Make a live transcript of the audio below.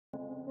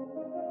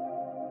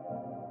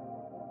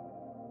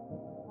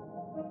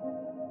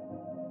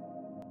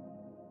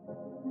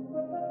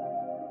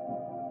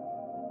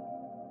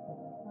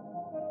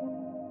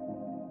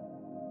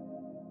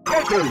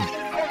Can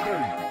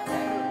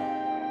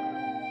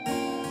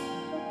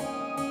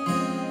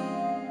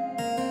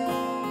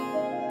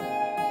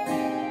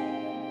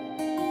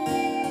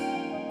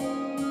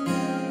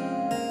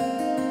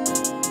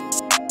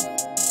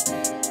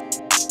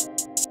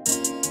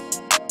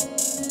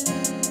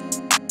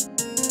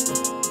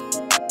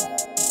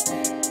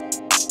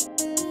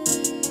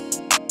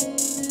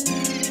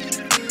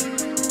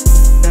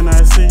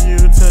I see you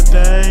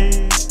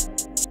today?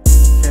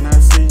 Can I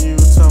see you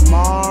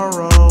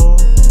tomorrow?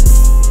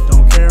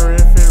 Don't care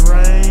if it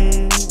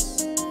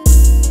rains,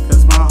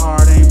 cause my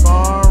heart ain't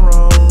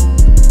borrowed.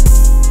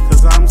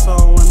 Cause I'm so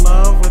in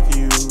love with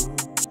you,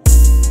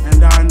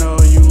 and I know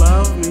you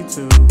love me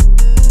too.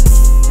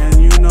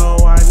 And you know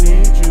I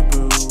need you,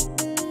 boo,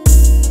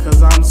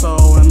 cause I'm so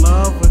in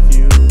love with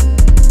you.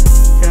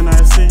 Can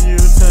I see you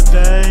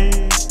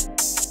today?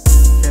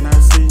 Can I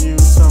see you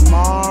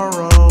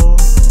tomorrow?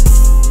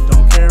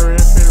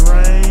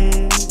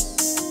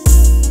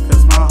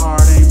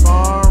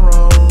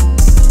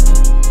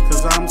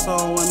 So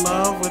in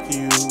love with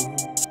you,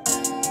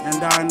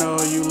 and I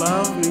know you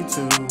love me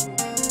too.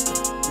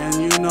 And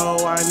you know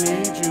I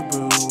need you,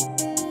 boo,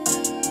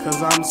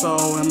 cause I'm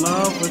so in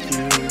love with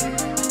you.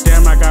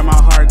 Damn, I got my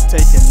heart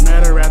taken,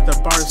 met her at the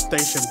bar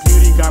station.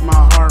 Beauty got my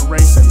heart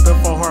racing,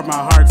 before her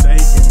my heart's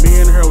aching.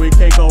 Me and her, we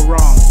can't go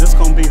wrong, this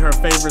gon' be her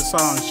favorite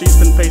song. She's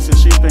been patient,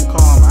 she's been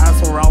calm, I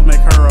swear I'll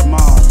make her a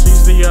mom.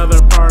 She's the other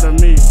part of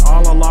me,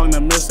 all along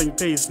the missing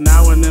piece.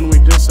 Now and then we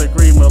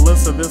disagree,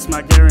 Melissa, this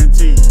my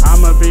guarantee.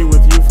 I'ma be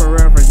with you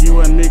forever,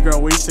 you and me,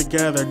 girl, we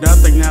together.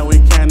 Nothing that we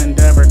can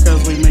endeavor,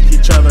 cause we make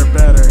each other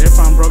better. If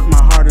I'm broke,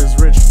 my heart is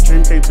rich,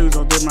 dream came true,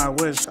 so did my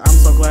wish. I'm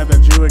so glad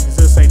that you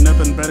exist, ain't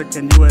nothing better,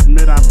 can you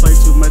admit? I play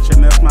too much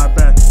and that's my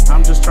bad.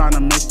 I'm just trying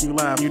to make you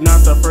laugh. You're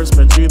not the first,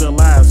 but you the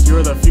last.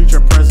 You're the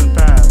future, present,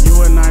 past.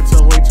 You and I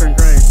till we turn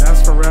gray,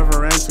 that's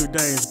forever and 2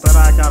 days. But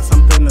I got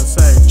something to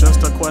say,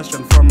 just a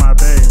question for my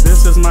babe.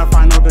 This is my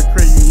final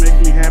decree, you make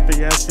me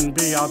happy as can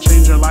be. I'll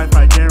change your life,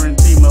 I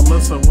guarantee.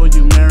 Melissa, will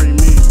you marry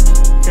me?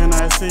 Can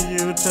I see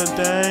you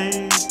today?